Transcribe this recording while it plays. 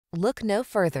Look no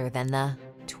further than the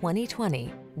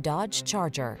 2020 Dodge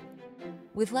Charger.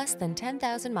 With less than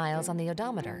 10,000 miles on the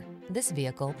odometer, this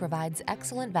vehicle provides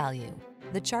excellent value.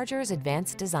 The Charger's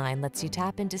advanced design lets you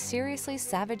tap into seriously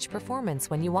savage performance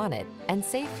when you want it and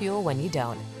save fuel when you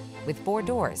don't. With 4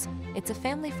 doors, it's a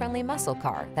family-friendly muscle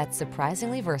car that's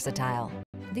surprisingly versatile.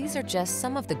 These are just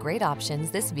some of the great options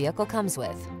this vehicle comes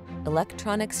with: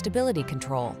 electronic stability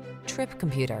control, trip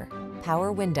computer,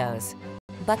 power windows,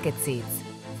 bucket seats,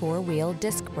 4-wheel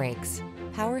disc brakes,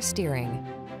 power steering.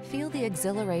 Feel the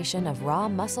exhilaration of raw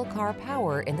muscle car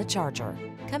power in the Charger.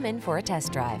 Come in for a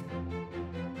test drive.